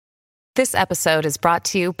This episode is brought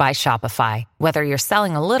to you by Shopify. Whether you're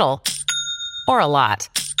selling a little or a lot,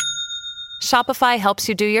 Shopify helps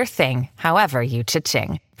you do your thing, however you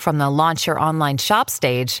cha-ching. From the launch your online shop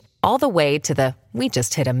stage, all the way to the we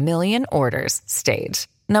just hit 1 million orders stage.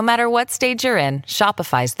 No matter what stage you're in,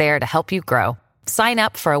 Shopify's there to help you grow. Sign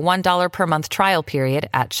up for a $1 per month trial period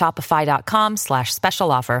at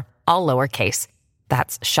shopify.com/special offer, all lowercase.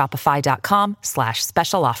 That's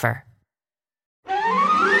shopify.com/special offer.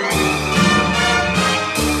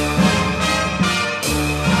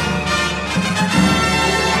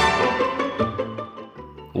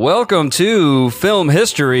 Welcome to Film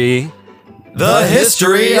History, the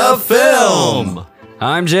history of film.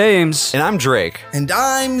 I'm James. And I'm Drake. And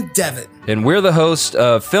I'm Devin. And we're the host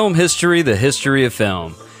of Film History, the history of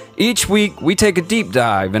film. Each week, we take a deep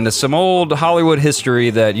dive into some old Hollywood history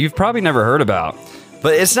that you've probably never heard about.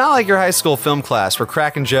 But it's not like your high school film class. We're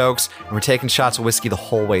cracking jokes and we're taking shots of whiskey the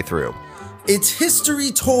whole way through. It's history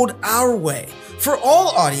told our way, for all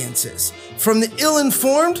audiences, from the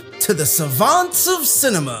ill-informed to the savants of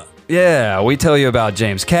cinema. Yeah, we tell you about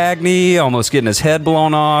James Cagney almost getting his head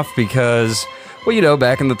blown off because, well, you know,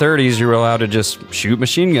 back in the 30s, you were allowed to just shoot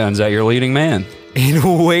machine guns at your leading man.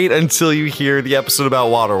 And wait until you hear the episode about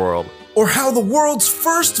Waterworld. Or how the world's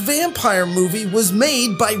first vampire movie was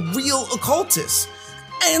made by real occultists.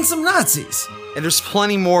 And some Nazis. And there's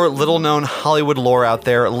plenty more little-known Hollywood lore out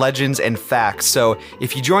there, legends and facts. So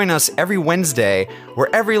if you join us every Wednesday,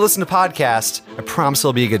 wherever you listen to podcasts, I promise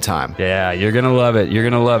it'll be a good time. Yeah, you're going to love it. You're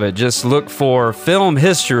going to love it. Just look for Film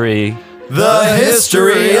History, the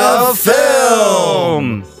history of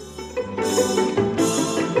film.